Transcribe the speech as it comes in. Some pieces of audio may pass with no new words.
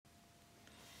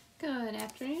Good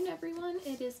afternoon, everyone.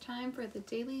 It is time for the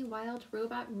Daily Wild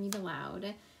Robot Read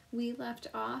Aloud. We left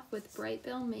off with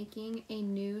Brightbill making a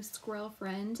new squirrel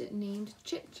friend named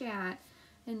Chit Chat,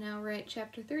 and now we're at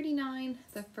chapter 39,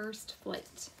 The First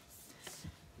Flight.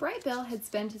 Brightbill had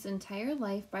spent his entire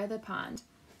life by the pond,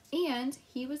 and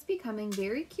he was becoming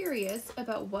very curious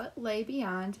about what lay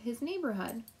beyond his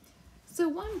neighborhood. So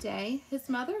one day, his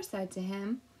mother said to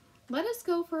him, "Let us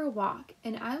go for a walk,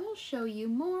 and I will show you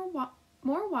more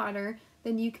water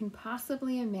than you can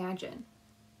possibly imagine."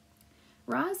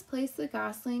 Roz placed the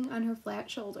gosling on her flat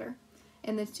shoulder,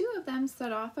 and the two of them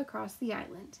set off across the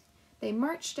island. They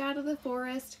marched out of the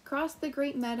forest, crossed the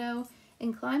great meadow,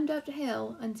 and climbed up the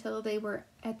hill until they were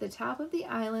at the top of the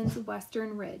island's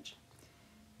western ridge.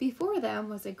 Before them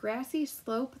was a grassy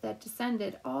slope that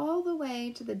descended all the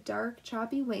way to the dark,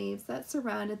 choppy waves that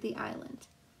surrounded the island.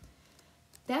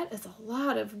 "That is a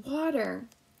lot of water,"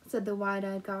 said the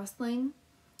wide-eyed gosling.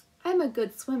 "I'm a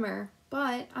good swimmer,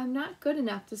 but I'm not good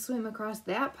enough to swim across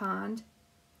that pond."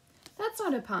 "That's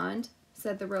not a pond,"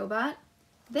 said the robot.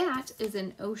 "That is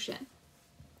an ocean.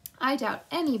 I doubt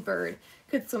any bird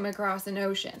could swim across an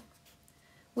ocean."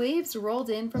 Waves rolled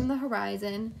in from the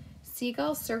horizon.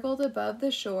 Seagulls circled above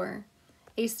the shore.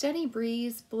 A steady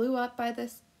breeze blew up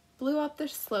the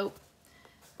slope.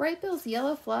 Brightbill's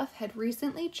yellow fluff had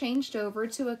recently changed over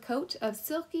to a coat of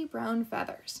silky brown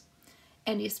feathers,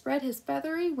 and he spread his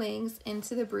feathery wings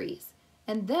into the breeze.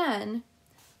 And then,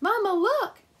 "Mama,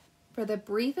 look!" For the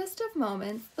briefest of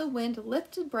moments, the wind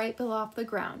lifted Brightbill off the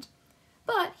ground,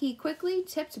 but he quickly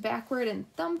tipped backward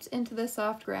and thumped into the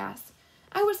soft grass.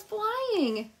 "I was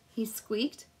flying!" he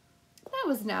squeaked. "That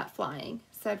was not flying,"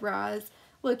 said Roz,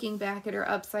 looking back at her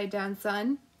upside-down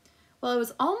son. "Well, I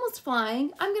was almost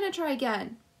flying. I'm going to try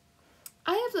again."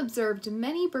 "I have observed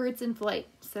many birds in flight,"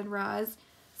 said Roz.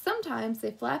 "Sometimes they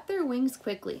flap their wings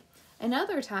quickly, and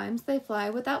other times they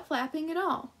fly without flapping at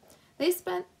all. They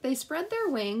spread their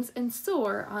wings and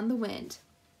soar on the wind."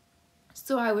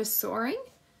 "So I was soaring?"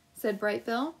 said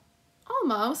Brightbill.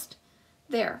 "Almost.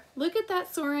 There, look at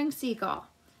that soaring seagull.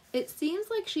 It seems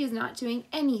like she is not doing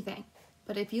anything,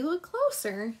 but if you look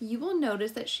closer, you will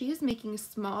notice that she is making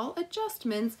small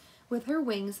adjustments with her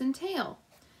wings and tail.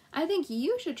 I think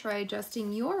you should try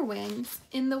adjusting your wings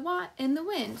in the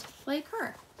wind, like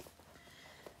her."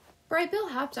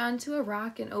 Brightbill hopped onto a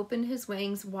rock and opened his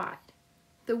wings wide.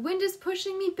 "The wind is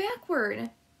pushing me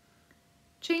backward."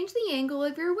 "Change the angle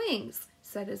of your wings,"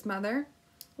 said his mother.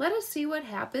 "Let us see what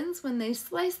happens when they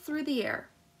slice through the air."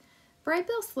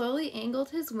 Brightbill slowly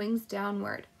angled his wings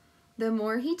downward. The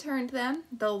more he turned them,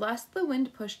 the less the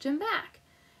wind pushed him back.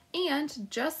 And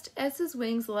just as his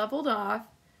wings leveled off,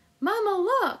 "Mama,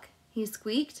 look!" he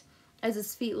squeaked as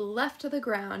his feet left the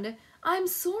ground. "I'm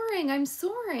soaring! I'm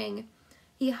soaring!"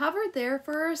 He hovered there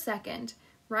for a second,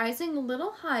 rising a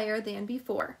little higher than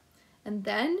before, and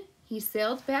then he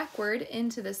sailed backward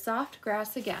into the soft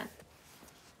grass again.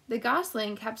 The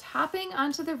gosling kept hopping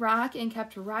onto the rock and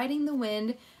kept riding the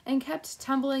wind and kept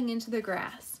tumbling into the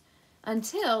grass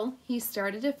until he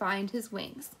started to find his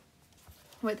wings.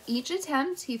 With each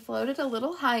attempt, he floated a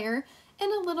little higher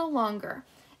and a little longer,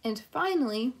 and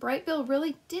finally, Brightbill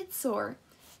really did soar.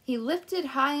 He lifted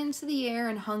high into the air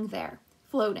and hung there,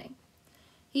 floating.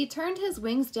 He turned his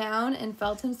wings down and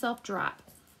felt himself drop.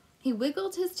 He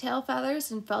wiggled his tail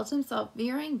feathers and felt himself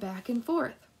veering back and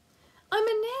forth. "I'm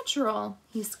a natural,"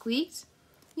 he squeaked.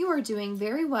 "You are doing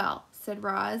very well," said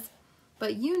Roz,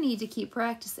 "but you need to keep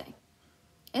practicing."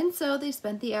 And so they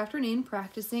spent the afternoon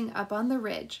practicing up on the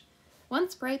ridge.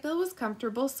 Once Brightbill was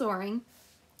comfortable soaring,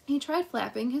 he tried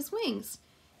flapping his wings.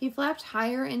 He flapped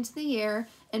higher into the air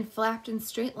and flapped in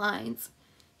straight lines.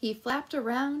 He flapped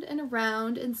around and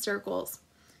around in circles.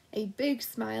 A big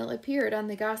smile appeared on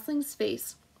the gosling's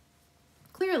face.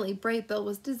 Clearly, Brightbill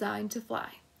was designed to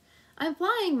fly. "I'm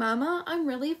flying, Mama. I'm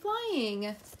really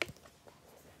flying."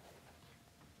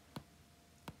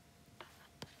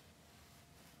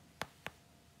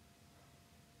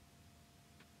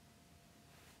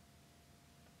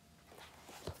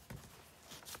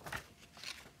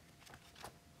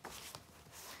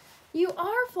 "You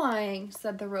are flying,"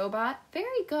 said the robot.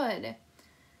 "Very good."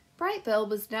 Brightbill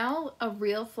was now a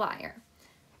real flyer,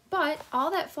 but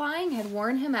all that flying had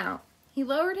worn him out. He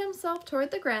lowered himself toward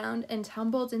the ground and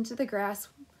tumbled into the grass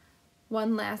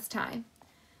one last time.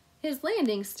 His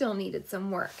landing still needed some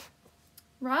work.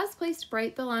 Roz placed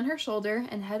Brightbill on her shoulder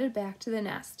and headed back to the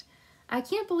nest. "I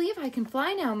can't believe I can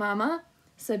fly now, Mama,"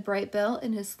 said Brightbill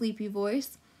in his sleepy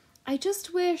voice. I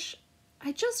just wish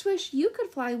you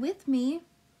could fly with me."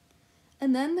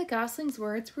 And then the gosling's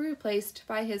words were replaced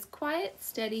by his quiet,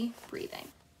 steady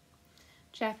breathing.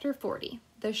 Chapter 40,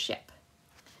 The Ship.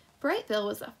 Brightbill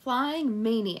was a flying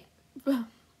maniac.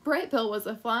 Brightbill was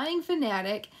a flying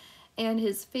fanatic, and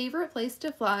his favorite place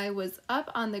to fly was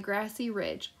up on the grassy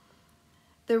ridge.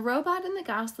 The robot and the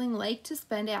gosling liked to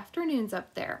spend afternoons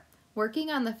up there,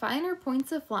 working on the finer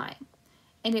points of flying.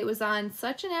 And it was on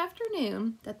such an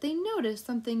afternoon that they noticed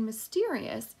something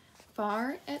mysterious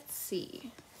far at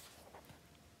sea.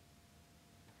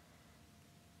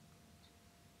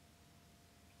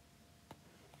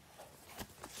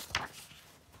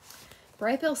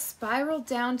 Brightbill spiraled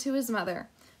down to his mother,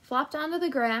 flopped onto the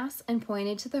grass, and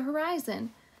pointed to the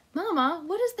horizon. "Mama,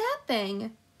 what is that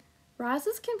thing?"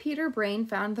 Roz's computer brain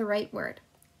found the right word.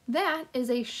 That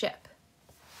is a ship.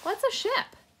 What's a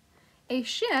ship? A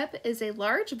ship is a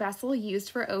large vessel used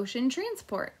for ocean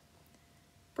transport.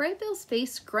 Brightbill's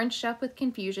face scrunched up with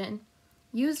confusion.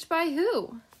 Used by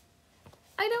who?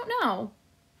 I don't know.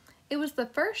 It was the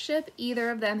first ship either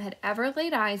of them had ever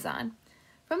laid eyes on.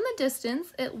 From the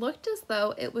distance, it looked as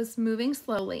though it was moving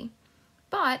slowly,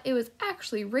 but it was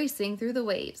actually racing through the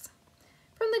waves.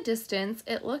 From the distance,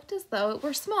 it looked as though it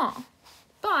were small,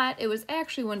 but it was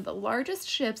actually one of the largest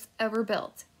ships ever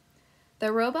built.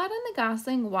 The robot and the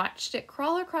gosling watched it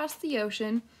crawl across the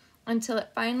ocean until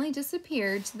it finally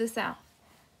disappeared to the south.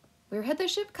 Where had the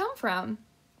ship come from?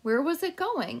 Where was it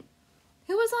going?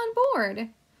 Who was on board?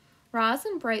 Roz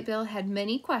and Brightbill had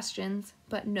many questions,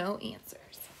 but no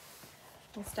answers.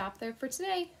 We'll stop there for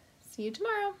today. See you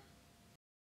tomorrow.